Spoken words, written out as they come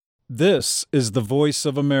This is the voice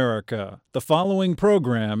of America. The following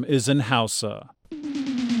program is in Hausa.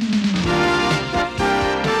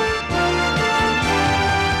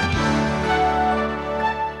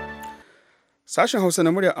 Sashen Hausa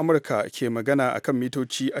na muryar Amurka ke magana akan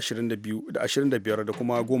mitoci 22 da 25 da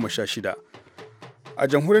kuma 16. A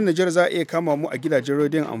jamhuriyar Nijar za a iya kama mu a gidajen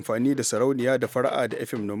rediyon amfani da sarauniya da fara'a da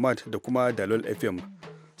FM Nomad da kuma Dalol FM.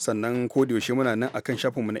 Sannan yaushe muna nan akan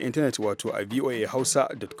shafinmu na intanet wato a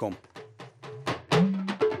voahausa.com.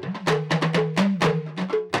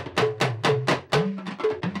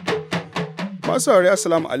 Masu saurari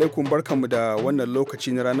assalamu alaikum barkanmu da wannan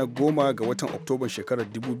lokaci na ranar 10 ga watan Oktoban shekarar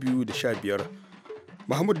 2015.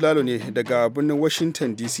 Mahmud Lalo ne daga birnin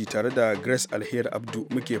Washington DC tare da Grace Alheri Abdu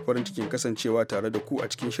muke farin cikin kasancewa tare da ku a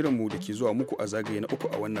cikin shirinmu da ke zuwa muku a zagaye na uku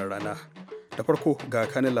a wannan rana. Da farko ga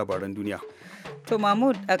kanin labaran duniya. To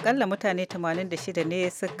Mahmud, akalla mutane 86 ne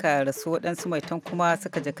suka rasu waɗansu maitan kuma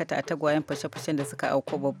suka jakata a tagwayen fashe-fashen da suka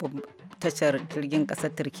auko babban tashar jirgin ƙasar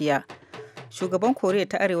Turkiya. Shugaban Koriya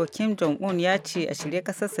ta Arewa Kim Jong-un ya ce a shirye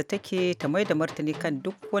ƙasarsa take ta mai da martani kan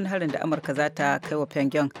duk wani harin da Amurka za ta kai wa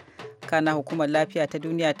Pyongyang. Kana hukumar lafiya ta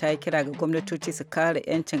duniya ta yi kira ga gwamnatoci su kare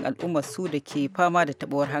 'yancin al'ummar su da ke fama da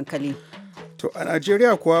taɓuwar hankali. To a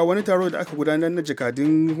Najeriya kuwa wani taro da aka gudanar na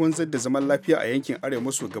jakadun wanzar da zaman lafiya a yankin arewa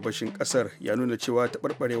maso gabashin kasar ya nuna cewa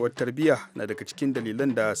taɓarɓarewar tarbiyya na daga cikin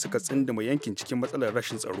dalilan da suka tsindima yankin cikin matsalar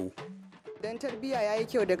rashin tsaro. Idan tarbiyya ya yi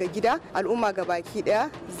kyau daga gida, al'umma gabaki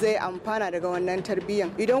daya zai amfana daga wannan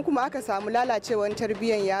tarbiyyan. Idan kuma aka samu lalacewar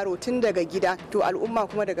tarbiyyan yaro tun daga gida, to al'umma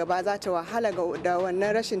kuma daga ba za ta wahala da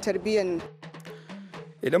wannan rashin tarbiyyan.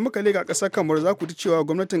 Idan muka lega ƙasar kamar za ku ji cewa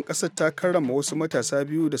gwamnatin ƙasar ta karrama wasu matasa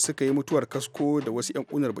biyu da suka yi mutuwar kasko da wasu 'yan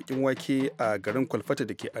ƙunar bakin wake a garin Kwalfata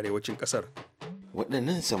da ke arewacin ƙasar.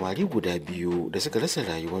 Waɗannan samari guda biyu da suka rasa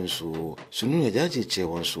rayuwarsu su nuna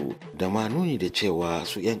jajircewarsu da ma nuni da cewa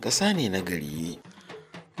su 'yan ƙasa ne na gari.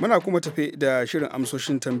 Muna kuma tafe da shirin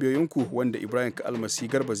amsoshin tambayoyinku wanda Ibrahim Almasi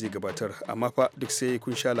Garba zai gabatar, amma fa duk sai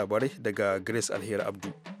kun sha labarai daga Grace Alheri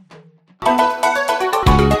Abdu.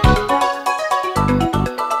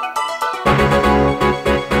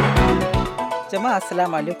 Jama'a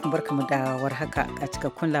assalamu alaikum barkamu da warhaka a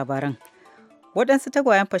cikakkun labaran. Waɗansu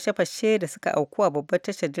tagwayen fashe-fashe da suka auku a babbar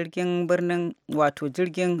tashar jirgin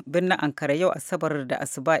birnin Ankara yau Asabar da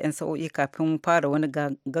asuba 'yan sa'o'i kafin fara wani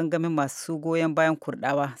gangamin masu goyon bayan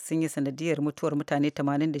Kurdawa sun yi sanadiyar mutuwar mutane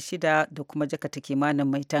 86 da kuma jakata kimanin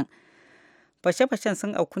maitan. Fashe-fashen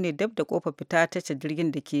sun auku ne dab da kofar fita tashar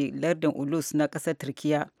jirgin da ke lardin Ulus na ƙasar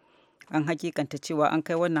Turkiya. An hakikanta cewa an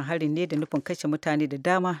kai wannan harin ne da nufin kashe mutane da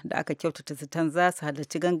dama da aka kyautata zaton za su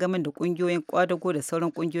halarci gangamin da kungiyoyin kwadago da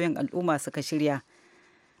sauran kungiyoyin al'umma suka shirya.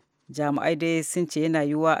 Jami'ai dai sun ce yana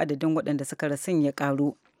yiwuwa adadin waɗanda suka rasun ya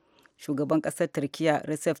ƙaru. Shugaban ƙasar Turkiya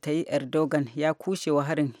Recep Tayyip Erdogan ya kushe wa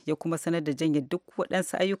harin ya kuma sanar da janye duk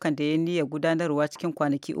waɗansu ayyukan da ya niyya gudanarwa cikin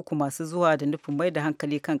kwanaki uku masu zuwa da nufin mai da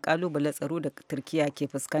hankali kan ƙalubalen tsaro da Turkiya ke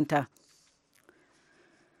fuskanta.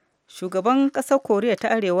 Shugaban ƙasar Koriya ta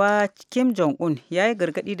Arewa Kim Jong-un ya yi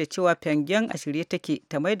gargaɗi da cewa Pyongyang a shirye take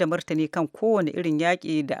ta mai da martani kan kowane irin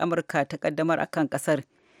yaƙi da Amurka ta ƙaddamar a kan ƙasar.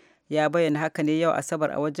 Ya bayyana haka ne yau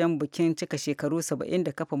Asabar a wajen bikin cika shekaru 70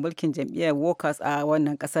 da kafa mulkin jam'iyyar Workers a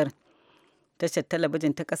wannan ƙasar. Tashar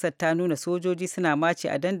talabijin ta ƙasar ta nuna sojoji suna mace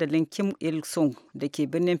a dandalin Kim Il-sung da ke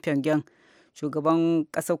birnin Pyongyang. Shugaban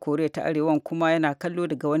ƙasar Koriya ta Arewa kuma yana kallo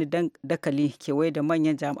daga wani dakali kewaye da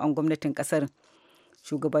manyan jami'an gwamnatin ƙasar.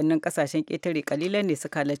 Shugabannin kasashen ƙetare kalilan ne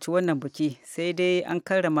suka halarci wannan biki, sai dai an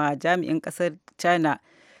karrama jami'in ƙasar China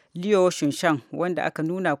Liu Xunshan wanda aka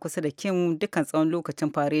nuna kusa da Kim dukkan tsawon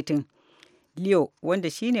lokacin faretin. Liu, wanda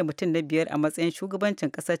shine mutum na biyar a matsayin shugabancin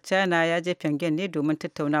ƙasar China, ya je Pyongyang ne domin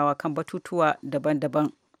tattaunawa kan batutuwa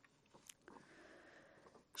daban-daban.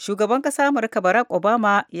 Shugaban ƙasa Amurka Barack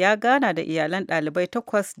Obama ya gana da iyalan ɗalibai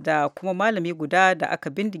 8 da kuma malami guda da aka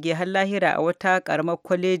bindige har lahira a wata ƙaramar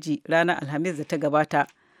kwaleji ranar Alhamis da ta gabata.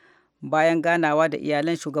 Bayan ganawa da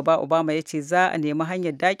iyalan, shugaba Obama ya ce za a nemi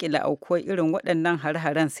hanyar daƙile aukuwar irin waɗannan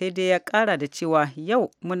hare-haren, sai dai ya ƙara da cewa yau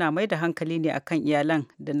muna mai da hankali ne akan iyalan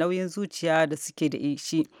da nauyin zuciya da suke da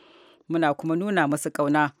shi, muna kuma nuna masu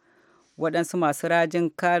ƙauna. Waɗansu masu rajin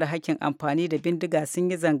kare hakkin amfani da bindiga sun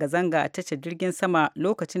yi zanga-zanga a tashar jirgin sama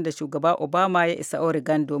lokacin da shugaba Obama ya isa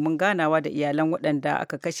Oregon domin ganawa da iyalan waɗanda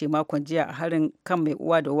aka kashe makon jiya a harin kan mai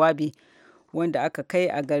uwa da wabi wanda aka kai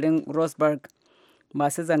a garin Roseburg.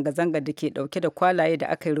 Masu zanga-zanga da ke ɗauke da kwalaye da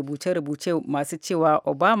aka yi rubuce-rubuce masu cewa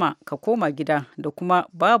Obama ka koma gida da kuma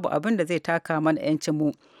babu abin da zai taka mana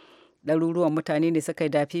 'yancinmu. Ɗaruruwan mutane ne suka yi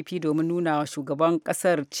dafifi domin nuna wa shugaban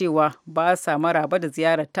ƙasar cewa ba sa maraba da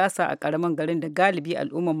ziyarar tasa a ƙaramin garin da galibi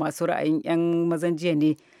al'umma masu ra'ayin 'yan mazan jiya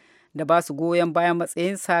ne da ba su goyon bayan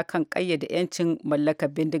matsayinsa kan ƙayyade 'yancin mallakar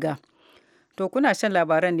bindiga. To kuna shan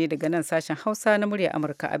labaran ne daga nan sashen Hausa na murya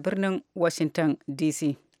Amurka a birnin Washington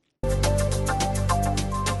DC.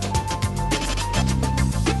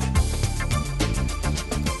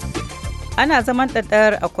 Ana zaman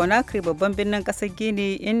ɗaɗɗar a Conakry, babban birnin ƙasar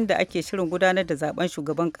Gini, inda ake shirin gudanar da zaben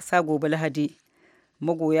shugaban ƙasa gobe Lahadi.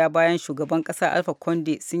 Magoya bayan shugaban ƙasa Alpha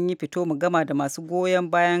Conde sun yi fito mu gama da masu goyon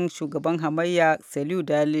bayan shugaban hamayya Saliu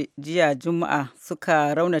Dale jiya Juma'a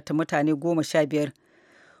suka raunata mutane 15.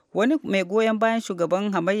 Wani mai goyon bayan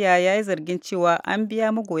shugaban hamayya ya yi zargin cewa an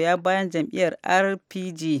biya magoya bayan jam'iyyar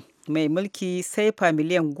RPG mai mulki saifa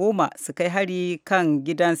miliyan 10 su kai hari kan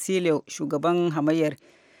gidan Silo, shugaban hamayyar.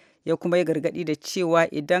 Ya kuma yi gargaɗi da cewa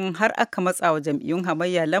idan har aka matsa wa jam'iyyun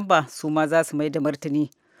hamayya lamba, su ma za su mai da martani.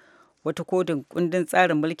 Wata kotun kundin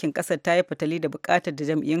tsarin mulkin ƙasar ta yi fatali da buƙatar da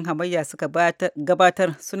jam'iyyun hamayya suka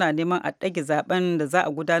gabatar, suna neman a ɗage zaben da za a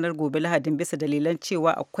gudanar gobe Lahadin bisa dalilan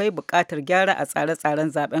cewa akwai buƙatar gyara a tsare-tsaren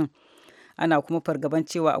zaben. Ana kuma fargaban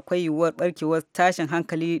cewa akwai yiwuwar ɓarkewar tashin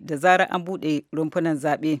hankali da zarar an buɗe rumfunan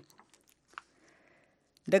zaɓe.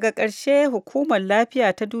 Daga ƙarshe, Hukumar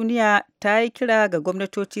Lafiya ta Duniya ta yi kira ga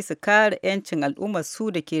gwamnatoci su kare 'yancin al'ummar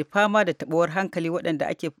su da ke fama da taɓuwar hankali waɗanda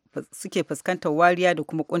suke fuskantar wariya da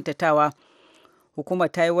kuma ƙuntatawa.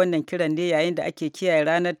 Hukumar ta yi wannan kiran ne yayin da ake kiyaye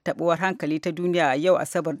ranar taɓuwar hankali ta duniya a yau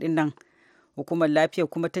Asabar ɗin nan. Hukumar Lafiya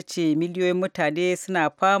kuma ta ce miliyoyin mutane suna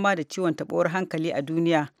fama da ciwon taɓuwar hankali a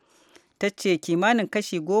duniya. Ta ce kimanin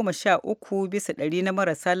kashi 13 bisa ɗari na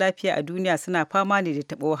marasa lafiya a duniya suna fama ne da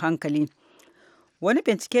taɓuwar hankali. Wani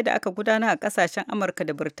bincike da aka gudana a kasashen Amurka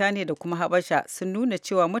da Birtaniya da kuma Habasha sun nuna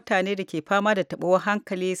cewa mutane da ke fama da taɓuwar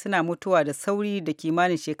hankali suna mutuwa da sauri da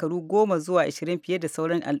kimanin shekaru 10 zuwa 20 fiye da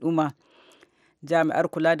sauran al'umma. Jami'ar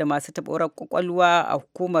kula da masu taɓuwar kwakwalwa a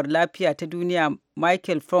Hukumar Lafiya ta Duniya,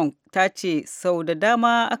 Michael Fong, ta ce sau da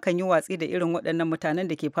dama akan yi watsi da irin waɗannan mutanen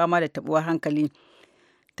da ke fama da taɓuwar hankali.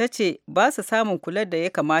 Ta ce ba su samun kular da ya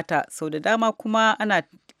kamata, sau da dama kuma ana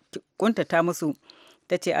kuntata musu.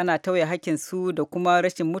 Ta ce ana tauye hakkinsu da kuma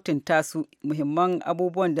rashin mutunta su muhimman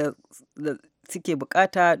abubuwan da suke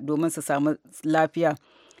bukata domin su samu lafiya.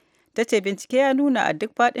 Ta ce bincike ya nuna a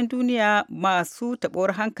duk faɗin duniya masu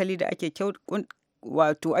taɓuwar hankali da ake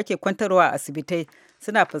kwantarwa a asibitai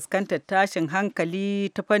suna fuskantar tashin hankali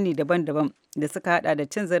ta fanni daban-daban da suka hada da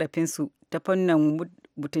cin zarafinsu ta fannin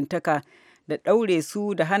mutuntaka da ɗaure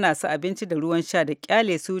su da hana su abinci da ruwan sha da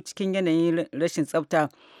ƙyale su cikin yanayin rashin tsafta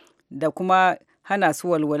da kuma hana su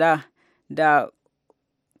walwala da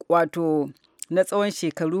na tsawon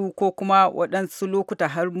shekaru ko kuma waɗansu lokuta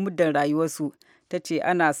har muddan rayuwarsu. Ta ce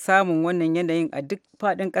ana samun wannan yanayin a duk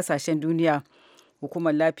faɗin ƙasashen duniya.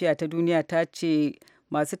 Hukumar Lafiya ta Duniya ta ce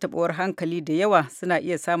masu taɓuwar hankali da yawa suna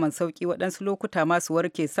iya samun sauƙi, waɗansu lokuta masu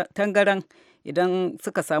warke tangaran idan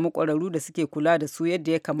suka samu ƙwararru da suke kula da su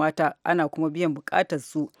yadda ya kamata, ana kuma biyan buƙatar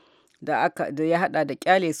su da ya hada da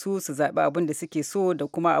kyale su zaɓi abin da suke so da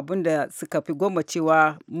kuma abin da suka fi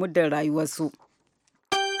gwammacewa muddin rayuwarsu.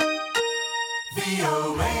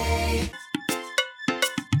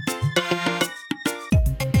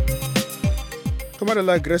 Kamar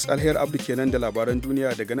da Grace Alher Abdu kenan da labaran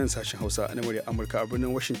duniya daga nan sashen Hausa na murya Amurka a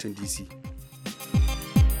birnin Washington DC.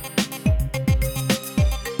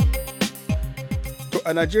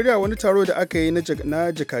 A Najeriya, wani taro da aka yi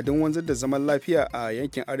na jakadun wanzar da zaman lafiya a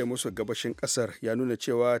yankin arewa maso gabashin kasar ya nuna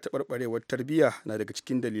cewa taɓarɓarewar tarbiyya na daga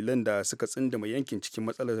cikin dalilan da suka tsindama yankin cikin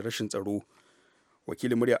matsalar rashin tsaro.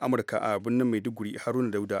 Wakilin muryar Amurka a birnin Maiduguri,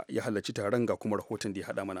 Haruna Dauda, ya halarci taron ga kuma rahoton da ya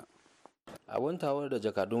haɗa mana. A wani tawar da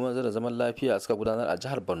jakadun wanzar da zaman lafiya suka gudanar a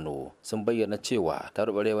jihar Borno sun bayyana cewa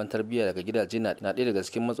taɓarɓarewar tarbiyya daga gidaje na ɗaya daga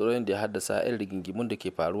cikin matsalolin da ya haddasa irin rigingimun da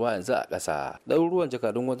ke faruwa yanzu a ƙasa. Ɗaruruwan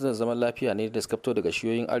jakadun wanzar da zaman lafiya ne da suka fito daga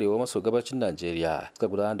shiyoyin arewa maso gabacin Najeriya suka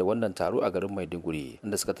gudanar da wannan taro a garin Maiduguri,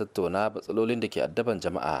 inda suka tattauna matsalolin da ke addaban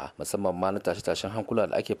jama'a, musamman ma na tashe-tashen hankula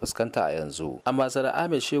da ake fuskanta a yanzu. Ambassador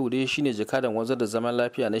Ahmed Shehu dai shine jakadan wanzar da zaman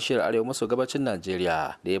lafiya na shiyar arewa maso gabacin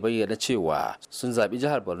Najeriya da ya bayyana cewa sun zaɓi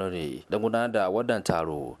jihar Borno ne don gudanar da wannan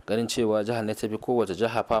taro, ganin cewa jihar ne ta fi kowace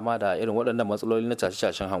jiha fama da irin waɗannan matsaloli na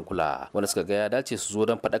tashe-tashen hankula, wanda suka ga ya dace su zo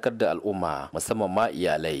don faɗakar da al'umma musamman ma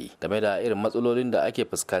iyalai game da irin matsalolin da ake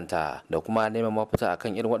fuskanta da kuma neman mafita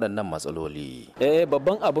akan irin waɗannan matsaloli.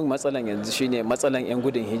 Babban abun matsalan yanzu shine matsalan 'yan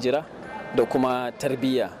gudun hijira da kuma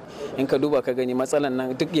tarbiyya. In ka duba ka gani matsalan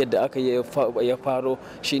nan duk yadda aka ya faro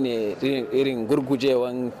shine irin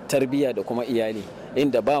gurgujewan tarbiyya da kuma iyali.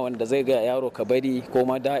 inda ba wanda zai ga yaro ka bari, ko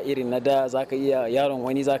ma da irin na da zaka iya yaron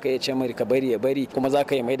wani zaka iya ce mai ka bari ya bari, kuma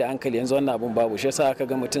zaka yi mai da hankali. Yanzu wannan abun babu, shi yasa aka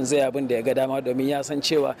ga mutum zai abin da ya ga dama domin ya san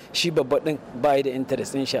cewa shi babba din ba da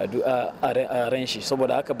interest din shi a ran shi,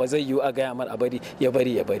 saboda haka ba zai yiwu a gaya mar a bari ya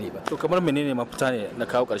bari ba. To kamar menene mafita ne na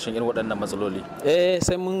kawo ƙarshen irin waɗannan matsaloli?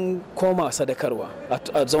 Sai mun koma sadakarwa,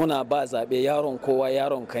 a zauna ba zaɓe, yaron kowa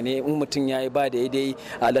yaron ka ne, in mutum yayi ba daidai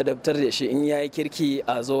a ladabtar da shi, in yayi kirki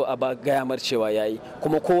a zo a ba gaya mar cewa yayi,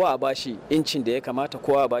 kuma kowa a bashi incin da ya kamata,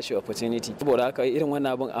 kowa a bashi opportunity. Saboda haka irin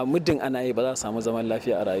wannan abun a muddin ana yi ba za a samu zaman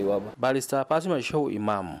lafiya a rayuwa ba. Barista Fatima Shehu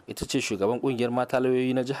Imam ita ce shugaban kungiyar mata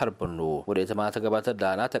lauyoyi na jihar Borno, wadda ita ma ta gabatar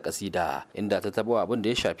da nata kasida inda ta tabo abin da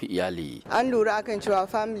ya shafi iyali. An lura akan cewa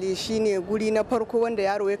family shine guri na farko wanda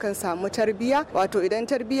yaro yakan samu tarbiya, wato idan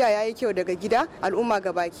tarbiya yayi kyau daga gida, al'umma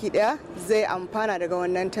gabaki daya zai amfana daga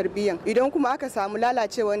wannan tarbiyan. Idan kuma aka samu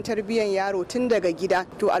lalacewan tarbiyan yaro tun daga gida,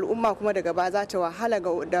 to al'umma kuma daga ba za ta wahala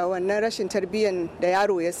da wannan rashin tarbiyan da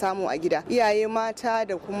yaro ya samu a gida. Iyaye mata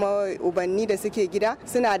da kuma ubanni da suke gida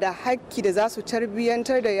suna da hakki da za su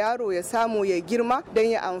tarbiyantar da yaro ya samu ya girma don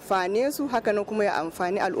ya amfane su, hakanan kuma ya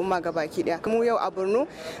amfani al'umma gabaki daya. Mu yau a Borno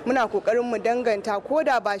muna kokarin mu danganta, ko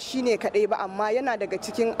da ba shine kadai ba, amma yana daga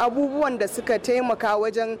cikin abubuwan da suka taimaka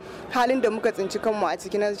wajen halin da muka tsinci kanmu a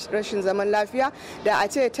cikin rashin zaman lafiya. Da a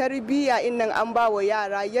ce tarbiyya innan an ba wa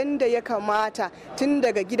yara yanda ya kamata tun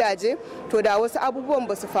daga gidaje, to da wasu abubuwan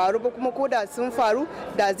ba su faru ba, kuma ko da sun faru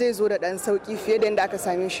da zai zo da dan sauki fiye da yadda aka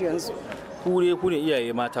same shi yanzu. ku ne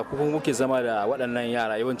iyaye mata ko kuma kuke zama da waɗannan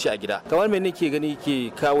yara yawanci a gida, kamar me ne ke gani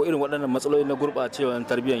ke kawo irin waɗannan matsaloli na gurɓacewar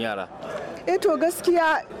tarbiyyar yara? To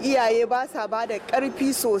gaskiya iyaye ba sa ba da karfi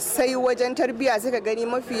sosai wajen tarbiyya, suka gani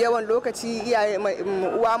mafi yawan lokaci iyaye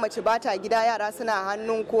uwa mace ba ta gida, yara suna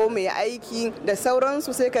hannun ko mai aiki da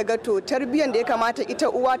sauransu, sai ka ga to tarbiyyar da ya kamata ita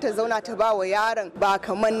uwa ta zauna ta ba wa yaron ba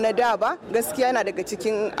kamar na da ba. Gaskiya yana daga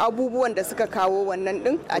cikin abubuwan da suka kawo wannan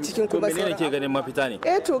din a cikin kuma sauran. To menene ke ganin mafita ne?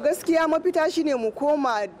 To gaskiya mafita shine mu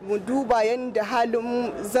koma mu duba yanda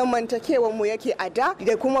halin zamantakewar mu yake a da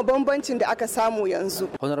kuma bambancin da aka samu yanzu.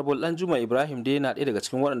 Honorable Danjuma Ibrahim dai na ɗaya daga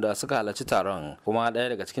cikin waɗanda suka halarci taron, kuma ɗaya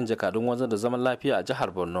daga cikin jakadun wanzar da zaman lafiya a jihar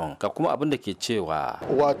Borno, ga kuma abin da ke cewa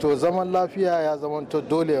wato zaman lafiya ya zamanto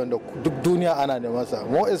dole wanda duk duniya ana neman sa,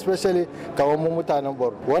 mo especially kamar mu mutanen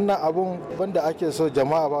Borno. Wannan abun banda ake so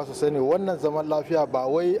jama'a ba su sani, wannan zaman lafiya ba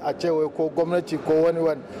wai a ce wai ko gwamnati ko wani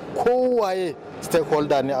kowaye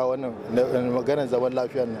stakeholder ne a wannan maganar zaman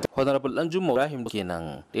lafiyar nan. Honorable Danjuma Ibrahim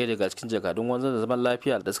kenan ɗaya daga cikin jakadun wanzar da zaman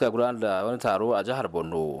lafiya da suka gudanar da wani taro a jihar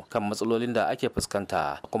Borno kan matsalolin da ake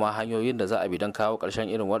fuskanta, kuma hanyoyin da za a bi don kawo ƙarshen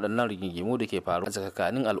irin waɗannan rigingimu da ke faru a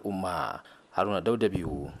tsakanin al'umma. Haruna Dauda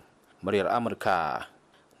biyu, muryar Amurka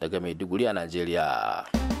daga Maiduguri a Najeriya.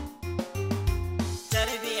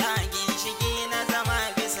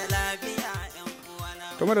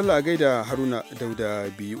 kamar Allah a gaida Haruna Dauda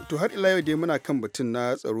biyu. To har ila yau dai muna kan batun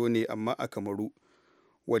na tsaro ne, amma a Kamaru,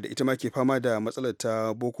 wadda ita ma ke fama da matsalar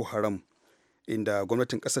ta Boko Haram, inda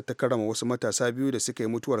gwamnatin kasar ta karama wasu matasa biyu da suka yi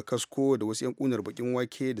mutuwar kasko da wasu 'yan kunar bakin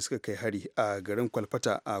wake da suka kai hari a garin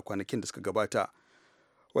Kwalfata a kwanakin da suka gabata.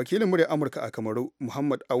 Wakilin muryar Amurka a Kamaru,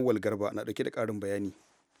 Muhammad Awwal Garba, na dauke da karin bayani.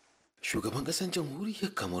 Shugaban ƙasar jamhuriyar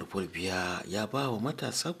Kamar Paul Biya ya ba wa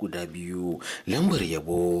matasa guda biyu lambar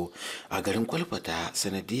yabo a garin Kwalfata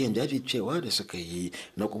sanadiyyar jajircewa da suka yi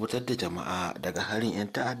na kubutar da jama'a daga harin 'yan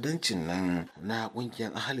ta'addancin nan na ƙungiyar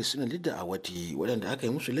ahali suna lidda a wati waɗanda aka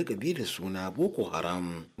yi musu lakabi da suna Boko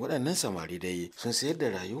Haram. Waɗannan samari dai sun sayar da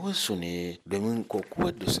rayuwarsu ne domin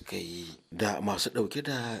kokuwar da suka yi da masu ɗauke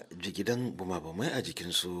da jigidan bumabumai a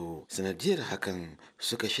jikinsu. Sanadiyar hakan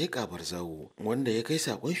suka sheƙa barzau, wanda ya kai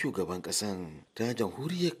saƙon shugaban ƙasan ta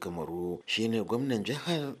jamhuriyar Kamaru shine gwamnan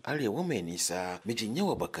jihar Arewa mai nisa mijin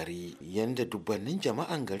yawa Bakari, yanda dubbannin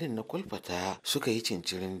jama'an garin na Kwalfata suka yi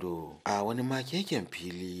cincirindo a wani makeken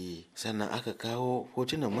fili, sannan aka kawo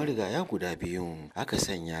hotunan marigaya guda biyun aka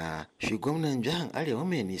sanya. Shi gwamnan jihar Arewa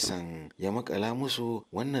mai nisan ya makala musu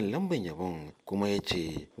wannan lamban yabon, kuma ya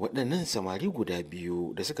ce waɗannan samari guda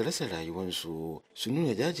biyu da suka rasa rayuwansu su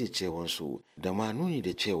nuna jajircewansu da ma nuni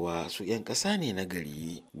da cewa su 'yan ƙasa ne na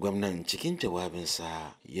gari. Gwamnan cikin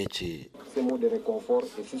jawabinsa ya ce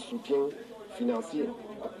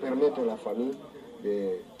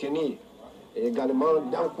et également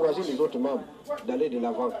d'encourager les autres membres d'aller de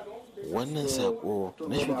l'avant wannan sako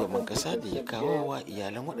na shugaban kasa da ya kawo wa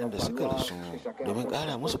iyalan waɗanda suka rasu domin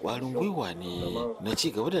ƙara musu ƙwarin gwiwa ne na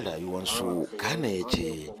ci gaba da rayuwarsu. Kana ya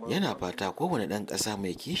ce yana fata kowane ɗan ƙasa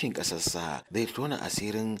mai kishin ƙasarsa zai tona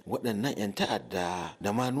asirin waɗannan 'yan ta'adda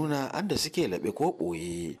da ma nuna anda suke laɓe ko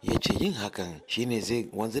ɓoye. Ya ce yin hakan shine zai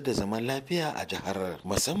wanzar da zaman lafiya a jihar,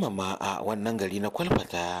 musamman ma a wannan gari na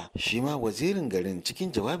Kwalfata. Shi ma wazirin garin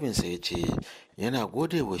cikin jawabinsa ya ce yana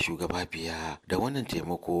gode wa shugaba Biya da wannan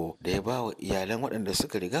taimako da ya ba wa iyalan waɗanda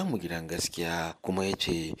suka riga mu gidan gaskiya, kuma ya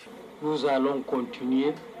ce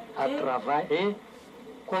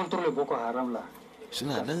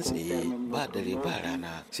suna nan tsaye ba dare ba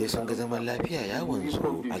rana sai sun ga zaman lafiya ya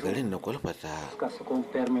wanzu a garin na Kwalfata.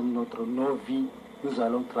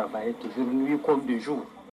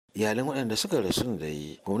 Iyalan waɗanda suka rasu da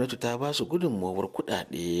yi, gwamnati ta ba su gudunmawar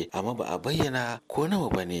kuɗaɗe amma ba a bayyana ko nawa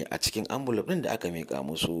ba ne a cikin ambulaf ɗin da aka miƙa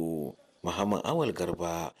musu. Muhammad Awal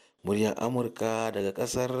Garba, muryar Amurka daga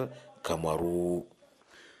ƙasar Kamaru.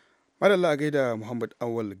 Madalla a gaida Muhammad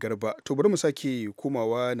Awal Garba. To bari mu sake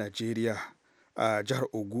komawa Najeriya a jihar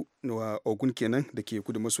Ogun kenan da ke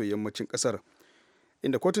kudu maso yammacin ƙasar.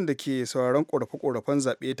 Inda kotun da ke sauraron ƙorafe-ƙorafen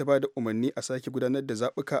zaɓe ta ba da umarni a sake gudanar da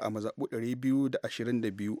zaɓuka a mazaɓu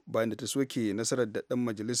 222 bayan da ta soke nasarar da ɗan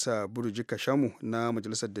majalisa Buruji Kashamu na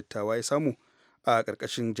majalisar dattawa ya samu a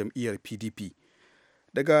ƙarƙashin jam'iyyar PDP.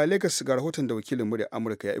 Daga Lagos ga rahoton da wakilin murya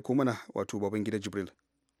Amurka ya aiko mana, wato Babangida Jibril.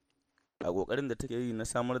 A kokarin da take yi na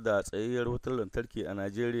samar da tsayayyar wutar lantarki a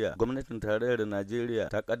Najeriya, gwamnatin tarayyar Najeriya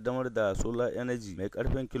ta kaddamar da solar energy mai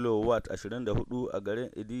karfin kilowatt 24 a garin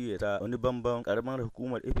Idiye ta wani bamban karamar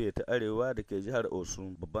hukumar Ife ta Arewa da ke jihar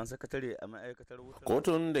Osun. Babban sakatare a ma'aikatar wutar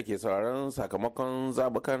kotun da ke sauraron sakamakon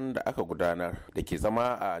zabukan da aka gudanar da ke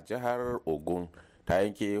zama a jihar Ogun ta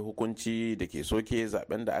yanke hukunci da ke soke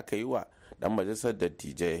zaben da aka yi wa dan majalisar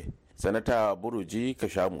dattijai sanata Buruji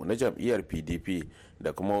Kashamu na jam'iyyar PDP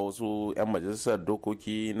da kuma wasu 'yan majalisar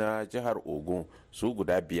dokoki na jihar Ogun su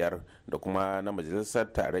guda 5 da kuma na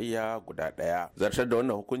majalisar tarayya guda 1. Zartar da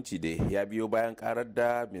wannan hukunci da ya biyo bayan karar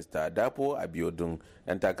da Mr. Dapo Abiodun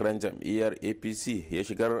dan takarar jam'iyyar APC ya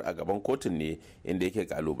shigar a gaban kotun ne, inda yake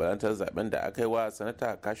kalubalantar zaben da aka yi wa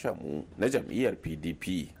sanata Kashamu na jam'iyyar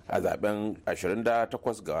PDP a zaben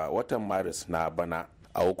 28 ga watan Maris na bana.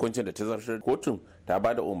 A hukuncin da ta zartar, kotun ta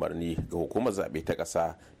ba da umarni ga hukumar zaɓe ta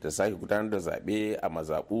ƙasa ta sake gudanar da zaɓe a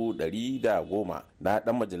mazaɓu 110 na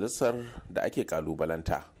ɗan majalisar da ake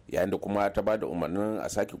kalubalanta, yayin da kuma ta ba da umarnin a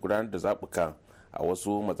sake gudanar da zaɓukan a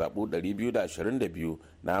wasu mazaɓu 222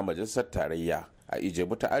 na majalisar tarayya a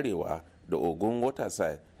Ijebu ta Arewa da Ogun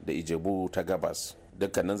Waterside da Ijebu ta Gabas.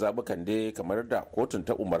 Dukkanin zaɓukan dai kamar da kotun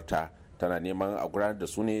ta umarta tana neman a gudanar da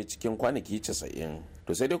su ne cikin kwanaki 90.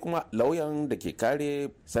 To sai dai kuma lauyan da ke kare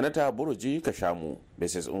sanata Buruji Kashamu,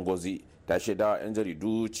 Mrs. Ngozi, ta shaidawa 'yan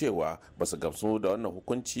jaridu cewa ba su gamsu da wannan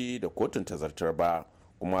hukunci da kotun ta zartar ba,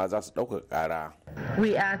 kuma za su ɗaukaka ƙara.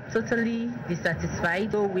 We are totally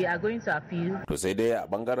dissatisfied, so we are going to appeal. To sai dai a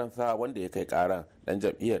bangaren sa wanda ya kai ƙaran dan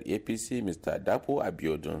jam'iyyar APC Mr. Dapo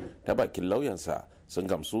Abiodun, ta bakin lauyansa sun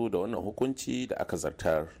gamsu da wannan hukunci da aka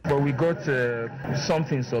zartar. But we got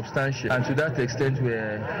something substantial, and to that extent we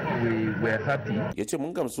were happy. Ya ce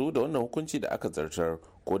mun gamsu da wannan hukunci da aka zartar,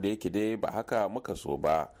 ko da yake dai ba haka muka so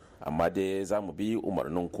ba, amma dai za mu bi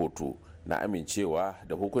umarnin kotu na amincewa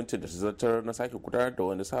da hukuncin da ta zartar na sake gudanar da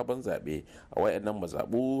wani sabon zaɓe a wayannan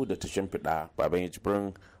mazaɓu da ta shimfiɗa. Baban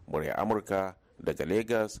Jibrin, murya Amurka daga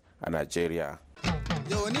Lagos a Najeriya.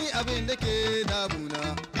 Yau ni abin da ke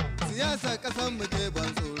damuna siyasa kasan mu ke ban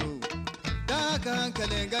tsoro, da haka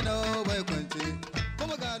hankalin gano bai kwance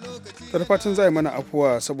kuma ga lokaci. Da fatan zai mana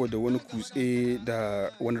afuwa saboda wani kutse da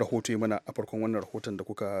wani rahoto ya mana a farkon wannan rahoton da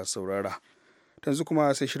kuka saurara. Yanzu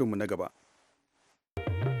kuma sai shirinmu na gaba.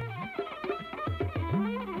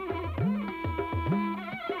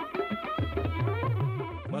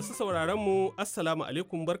 Masu sauraron mu Assalamu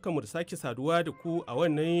alaikum, barkamu da sake saduwa da ku a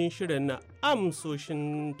wannan shirin na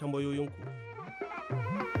amsoshin tambayoyinku.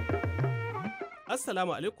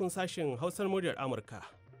 Assalamu alaikum sashin Hausar muryar Amurka.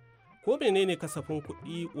 Ko menene kasafin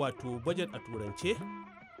kuɗi wato budget a turance?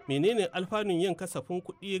 Menene alfanun yin kasafin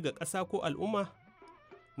kuɗi ga ƙasa ko al'umma?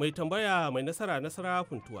 Mai tambaya mai nasara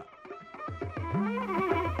funtuwa.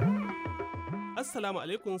 Assalamu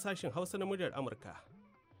alaikum sashin Hausa na muryar Amurka.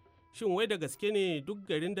 Shin wai da gaske ne duk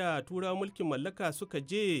garin da turawa mulkin mallaka suka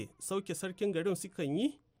je sauke sarkin garin sukan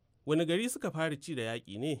yi? Wani gari suka fara ci da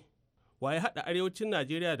yaƙi ne? Waye haɗa arewacin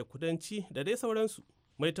Najeriya da kudanci da dai sauransu?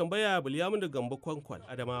 Mai tambaya Bilyamin Gambo Kwankwal,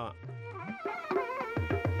 Adamawa.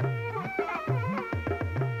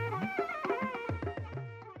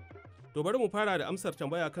 To bari mu fara da amsar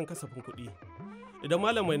tambaya kan kasafin kuɗi. Idan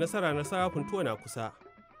malam mai nasara funtuwa na kusa,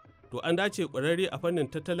 To an dace ƙwararre a fannin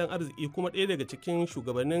tattalin arziki kuma ɗaya daga cikin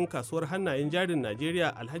shugabannin kasuwar hannayen jarin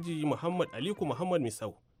Najeriya Alhaji Muhammad Aliku Muhammad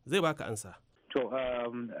Misau zai baka ansa. To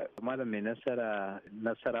malam mai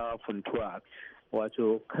nasarawa funtuwa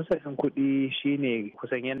wato kasafin kuɗi shine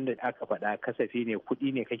kusan yadda aka faɗa kasafi ne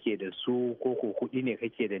kuɗi ne kake da su ko kuɗi ne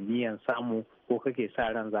kake da niyan samu ko kake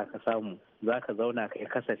sa ran zaka samu zaka zauna kai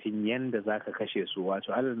kasafin yanda zaka kashe su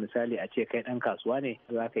wato alal misali a ce kai ɗan kasuwa ne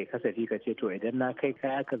zaka yi kasafi ka ce to idan na kai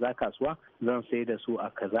kaya kaza kasuwa zan sai da su a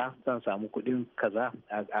kaza zan samu kuɗin kaza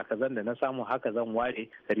a kazan da na samu haka zan ware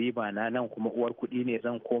riba na nan kuma uwar kuɗi ne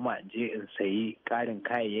zan koma in je in sayi ƙarin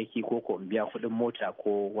kayayyaki ko in biya kuɗin mota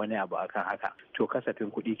ko wani abu akan haka. To kasafin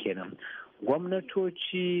kuɗi kenan.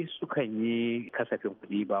 Gwamnatoci sukan yi kasafin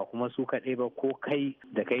kuɗi ba kuma su kaɗai ba ko kai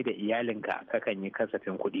da iyalinka kakan yi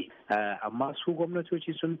kasafin kuɗi. Amma su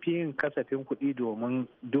gwamnatoci sun fi yin kasafin kuɗi domin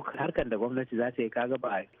duk harkar da gwamnati za ta yi kaga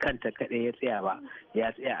ba kanta kaɗai ya tsaya ba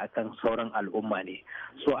ya tsaya akan sauran al'umma ne.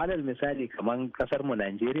 So alal misali kamar ƙasar mu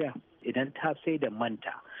Najeriya idan ta sai da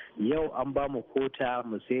manta yau an ba mu kota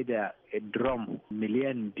mu sai da drum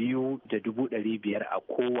 2,500,000 a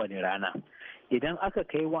kowane rana. Idan aka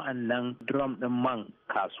kai wa'annan drum ɗin man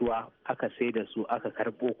kasuwa aka sai da su aka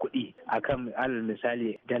karɓo kuɗi akan alal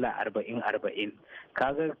misali $40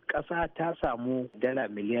 kaga ƙasa ta samu $100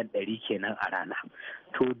 miliyan kenan a rana.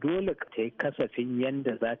 To dole ta yi kasafin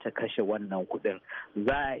yadda za ta kashe wannan kuɗin.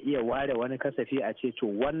 Za a iya ware wani kasafi a ce to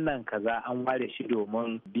wannan kaza an ware shi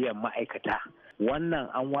domin biyan ma'aikata. Wannan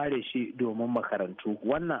an ware shi domin makarantu,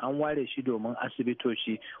 wannan an ware shi domin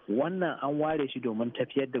asibitoci, wannan an ware shi domin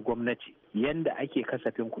tafiyar da gwamnati. Yanda ake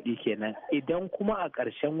kasafin kuɗi kenan. Idan kuma a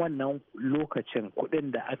ƙarshen wannan lokacin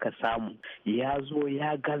kuɗin da aka samu ya zo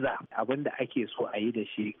ya gaza abin da ake so a yi da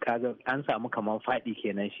shi, kaga an samu kamar faɗi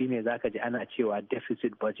kenan, shine zaka ji ana cewa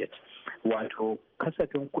deficit budget. Wato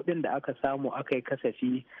kasafin kuɗin da aka samu aka yi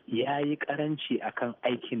kasafi ya yi ƙaranci akan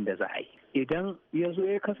aikin da za a yi. Idan ya zo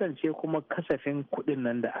ya kasance kuma kasafin kuɗin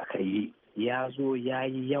nan da aka yi ya zo ya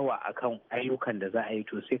yi yawa akan ayyukan da za a yi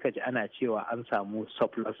to sai ka ji ana cewa an samu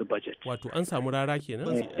surplus budget. Wato an samu rara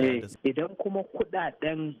kenan? Idan kuma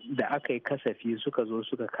kuɗaɗen da aka yi kasafi suka zo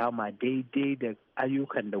suka kama daidai da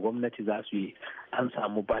ayyukan da gwamnati za su yi an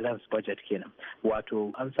samu balance budget kenan.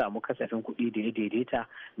 Wato an samu kasafin kuɗi da ya daidaita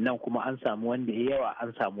nan kuma an samu wanda ya yawa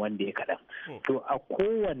an samu wanda ya kaɗan. To a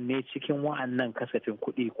kowanne cikin wa'annan kasafin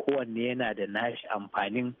kuɗi kowanne yana da nashi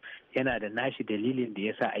amfanin yana da nashi dalilin da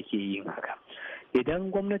yasa ake yin haka.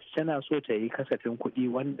 Idan gwamnati tana so ta yi kasafin kuɗi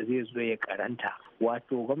wanda zai zo ya karanta,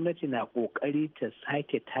 wato gwamnati na ƙoƙari ta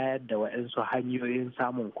sake tayar da waɗansu hanyoyin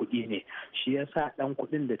samun kuɗi ne. Shi yasa ɗan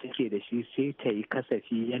kuɗin da take da shi sai ta yi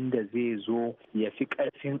kasafi yanda zai zo ya fi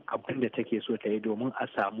ƙarfin abin da take so ta yi domin a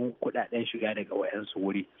samu kuɗaɗen shiga daga waɗansu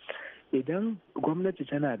wuri. Idan gwamnati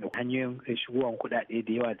tana da hanyoyin shigowar kuɗaɗe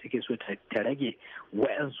da yawa take so ta rage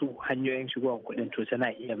wayansu hanyoyin shigowar kuɗin to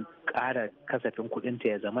tana iya ƙara kasafin kuɗinta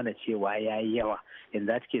ya zama na cewa ya yi yawa. In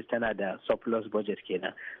that case tana da surplus budget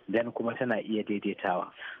kenan, dan kuma tana iya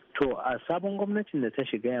daidaitawa. To a sabon gwamnatin da ta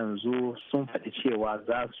shiga yanzu sun faɗi cewa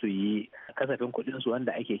za su yi kasafin kuɗinsu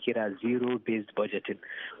wanda ake kira zero based budgeting,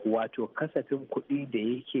 wato kasafin kuɗi da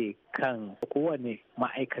yake kan kowane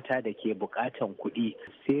ma'aikata da ke buƙatan kuɗi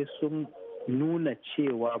sai sun nuna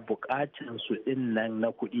cewa buƙatan su ɗin nan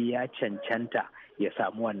na kuɗi ya cancanta ya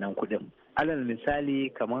samu wannan kuɗin. Alal misali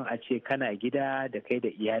kamar a ce kana gida da kai da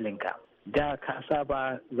iyalinka. Da ka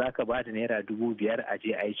saba za ka ba da naira 5,000 a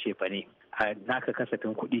je a yi cefane a naka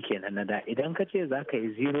kasafin kuɗi kenan na da. Idan ka ce za ka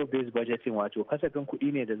yi zero based budgeting wato kasafin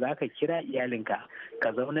kuɗi ne da za ka kira iyalinka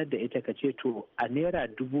ka zaunar da ita ka ce to a naira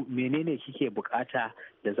 1,000 menene kike bukata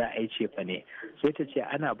da za a yi cefane, sai ta ce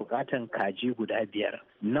ana bukatan kaji guda 5.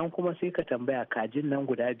 Nan kuma sai ka tambaya kajin nan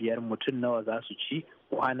guda 5 mutum nawa za su ci,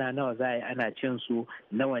 kwana nawa za a yi ana cin su,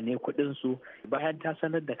 nawa ne kuɗin su. Bayan ta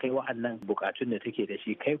sanar da kai wa'annan bukatun da take da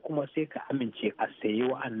shi, kai kuma sai ka amince a sayi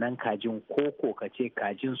wa'annan kajin ko ka ce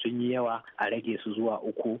kajin sun yi yawa a rage su zuwa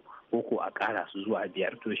 3 ko a ƙara su zuwa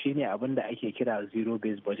 5. To shine abin da ake kira zero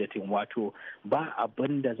based budgeting, wato ba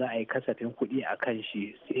abin da za a yi kasafin kuɗi a kan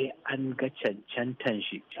shi sai an ga cancantan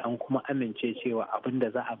shi an kuma amince cewa abin da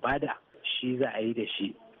za a bada shi za a yi da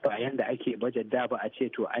shi. Bayan da ake bajet da ba a ce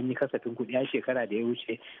to an yi kasafin kuɗi a shekara da ya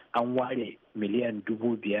wuce an ware miliyan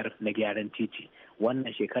 5,000 na gyaran titi,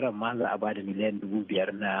 wannan shekarar ma za a bada miliyan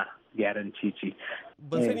 5,000 na gyaran titi.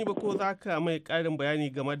 Ban sani ba ko za ka mai ƙarin bayani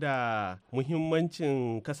game da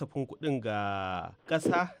muhimmancin kasafin kuɗin ga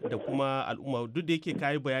ƙasa da kuma al'umma, duk da yake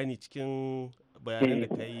kayi bayani cikin bayanan da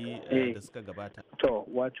ka yi da suka gabata. To,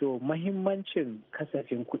 wato mahimmancin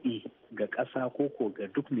kasafin kuɗi ga ƙasa ko ga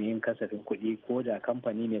duk mai yin kasafin kuɗi ko da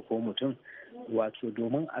kamfani ne ko mutum, wato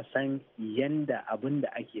domin a san yanda abin da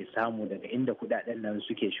ake samu daga inda kuɗaɗen nan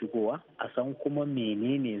suke shigowa, a san kuma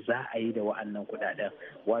menene za a yi da wa'annan kuɗaɗen.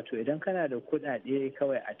 Wato idan kana da kuɗaɗe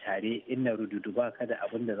kawai a tare inna rududu ba ka da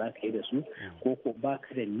abin da za ka yi da su, ko ba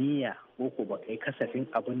ka da niyya ko ba kai kasafin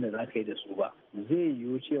abin da za ka yi da su ba, zai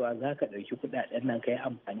yiwu cewa za ka ɗauki kuɗaɗen nan ka yi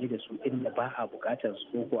amfani da su inda ba a buƙatar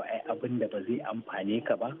su ko ai abin da ba zai amfane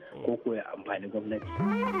ka ba ko ya amfani gwamnati.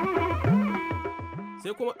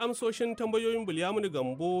 Sai kuma amsoshin tambayoyin Bilyaminu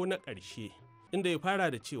Gambo na ƙarshe, inda ya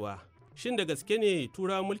fara da cewa shin da gaske ne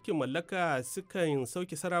tura mulkin mallaka sukan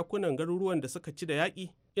sauke sarakunan garuruwan da suka ci da yaƙi?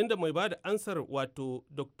 Inda mai ba da ansar wato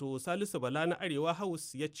Dr. Salisu Bala na Arewa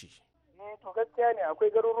House ya ce. To gaskiya ne akwai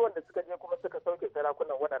garuruwan da suka je kuma suka sauke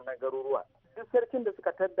sarakunan waɗannan garuruwa. Duk sarkin da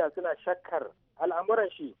suka tadda suna shakkar al'amuran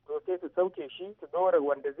shi to sai su sauke shi su ɗora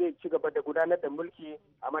wanda zai ci gaba da gudanar da mulki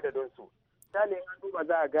a madadinsu. Misali an duba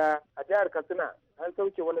za a ga a jihar Katsina an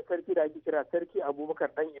sauke wani sarki da ake kira Sarki Abubakar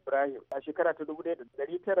Dan Ibrahim a shekara ta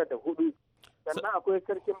 1904. Sannan akwai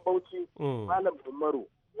sarkin Bauchi Malam Umaru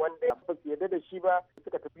wanda ba su yarda da shi ba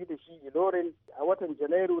suka tafi da shi Ilorin a watan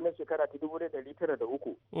Janairu na shekara ta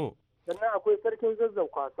 1903. Sannan akwai sarkin Zazzau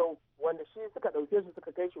Kwasau wanda shi suka ɗauke shi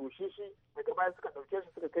suka kai shi Ushishi, daga baya suka ɗauke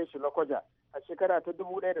shi suka kai shi Lokoja a shekara ta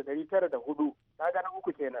 1904. Kaga na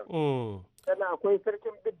uku kenan. Sannan akwai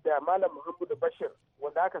sarkin Bidda Malam Muhammadu Bashir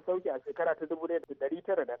wanda aka sauke a shekara ta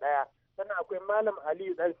 1901. Sannan akwai Malam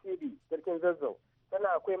Aliyu Dan Sidi sarkin Zazzau.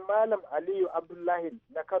 Sannan akwai Malam Aliyu Abdullahi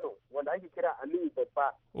na Kano wanda ake kira Aliyu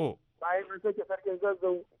Babba. Bayan an sauke sarkin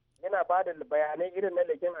Zazzau yana ba da bayanai irin na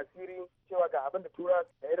leken asiri cewa ga abin da tura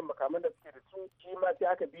da irin makaman da suke da su, shi ma sai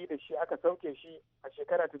aka bi da shi aka sauke shi a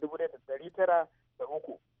shekara ta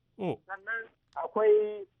 1903. Sannan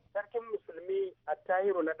akwai sarkin musulmi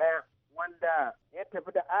Attahiru na ɗaya wanda ya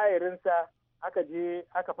tafi da ayarinsa aka je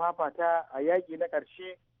aka fafata a yaƙi na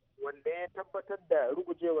ƙarshe wanda ya tabbatar da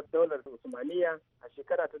rugujewar daular Usmaniya a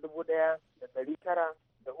shekara ta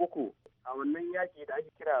 1903 a wannan yaƙi da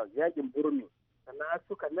ake kira yaƙin Burmi. Sannan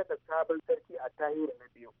suka naɗa sabon sarki a Tahiru na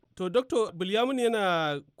biyu. To, Dr. Bilyamin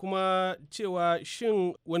yana kuma cewa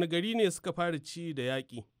shin wani gari ne suka fara ci da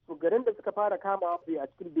yaƙi? To, garin da suka fara kama a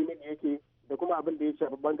cikin Benin yake da kuma abin da ya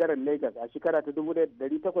shafi bangaren Lagos a shekara ta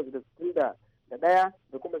 1861 da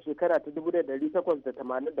kuma shekara ta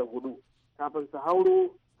 1884 kafin su hauro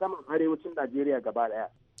saman arewacin Najeriya gaba ɗaya.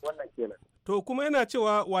 Wannan kenan. To kuma yana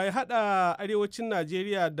cewa waye haɗa arewacin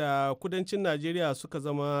Najeriya da kudancin Najeriya suka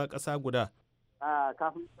zama ƙasa guda?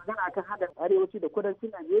 Kafin magana akan haɗa arewaci da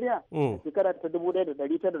kudancin Najeriya shekara ta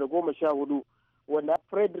 1914 wanda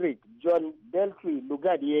Frederick John Delphi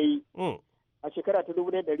Lugard ya yi a shekara ta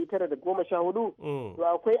 1914 to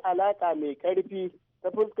akwai alaƙa mai ƙarfi ta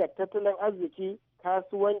fuskar tattalin arziki,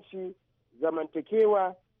 kasuwanci,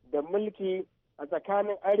 zamantakewa da mulki a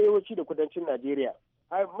tsakanin arewaci da kudancin Najeriya.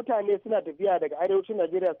 Mutane suna tafiya daga arewacin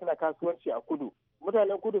Najeriya suna kasuwanci a kudu.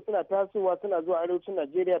 Mutanen kudu suna tasowa suna zuwa arewacin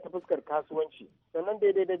Najeriya ta fuskar kasuwanci. Sannan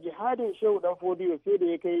daidai da jihadin Shehu Dan Fodiyo sai da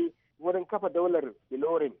ya kai wurin kafa daular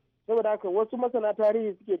Ilorin. Saboda haka wasu masana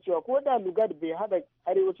tarihi suke cewa ko da Lugard bai haɗa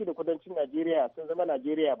arewaci da kudancin Najeriya sun zama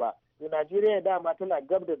Najeriya ba, to Najeriya dama tana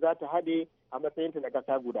gab da za ta haɗe a matsayinta na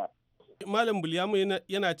ƙasa guda. Malam Bulyamu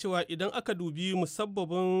yana cewa idan aka dubi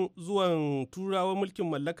musabbabin zuwan turawan mulkin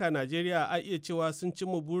mallaka Najeriya a iya cewa sun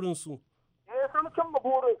cimma burinsu. Sun cimma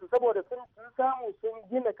burinsu saboda sun samu sun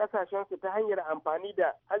gina kasashensu ta hanyar amfani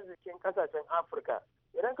da arzikin kasashen Afirka.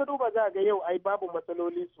 Idan ka duba za ga yau ai babu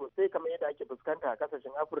matsaloli sosai kamar yadda ake fuskanta a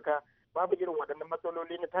kasashen Afirka, babu irin waɗannan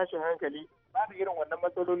matsaloli na tashin hankali, babu irin wannan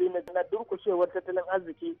matsaloli na durkushewar tattalin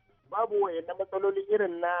arziki, babu wayannan matsaloli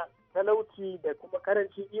irin na talauci da kuma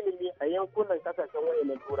karancin ilimi a yankunan kasashen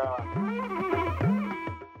wayannan turawa.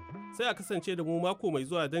 Sai a kasance da mu mako mai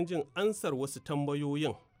zuwa don jin ansar wasu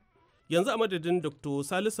tambayoyin. Yanzu a madadin Dr.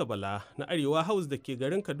 Salisu Bala na Arewa House da ke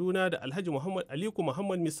garin Kaduna da Alhaji Muhammad Aliku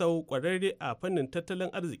Muhammad Misau kwararre a fannin tattalin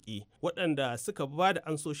arziki waɗanda suka ba da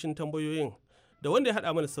ansoshin tambayoyin da wanda ya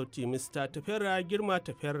haɗa mana sauti Mr. Tafera Girma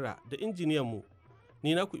Tafera da injiniyan mu.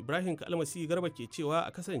 Ni naku Ibrahim Kalmasi Garba ke cewa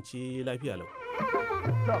a kasance lafiya lau.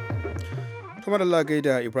 kamar Allah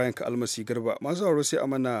gaida Ibrahim Kalmasi Garba masu aure sai a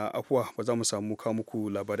mana afuwa ba za mu samu kawo muku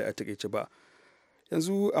labarai a takaice ba.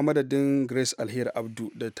 Yanzu a madadin Grace Alheri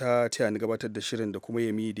Abdu da ta taya ni gabatar da shirin da kuma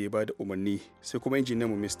Yemi da ya bada umarni sai kuma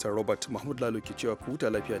injiniyanmu Mr. Robert Mahmud Lalo ke cewa ku huta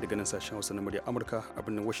lafiya daga nan sashen Hausa na murya Amurka a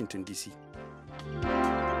birnin Washington DC.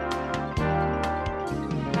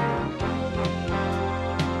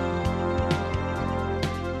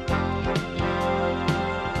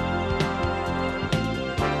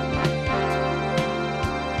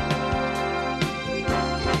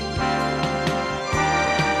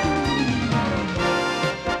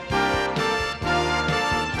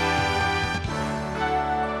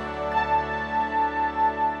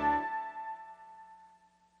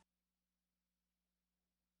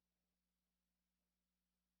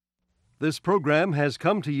 This program has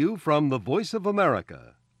come to you from the Voice of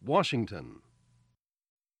America, Washington.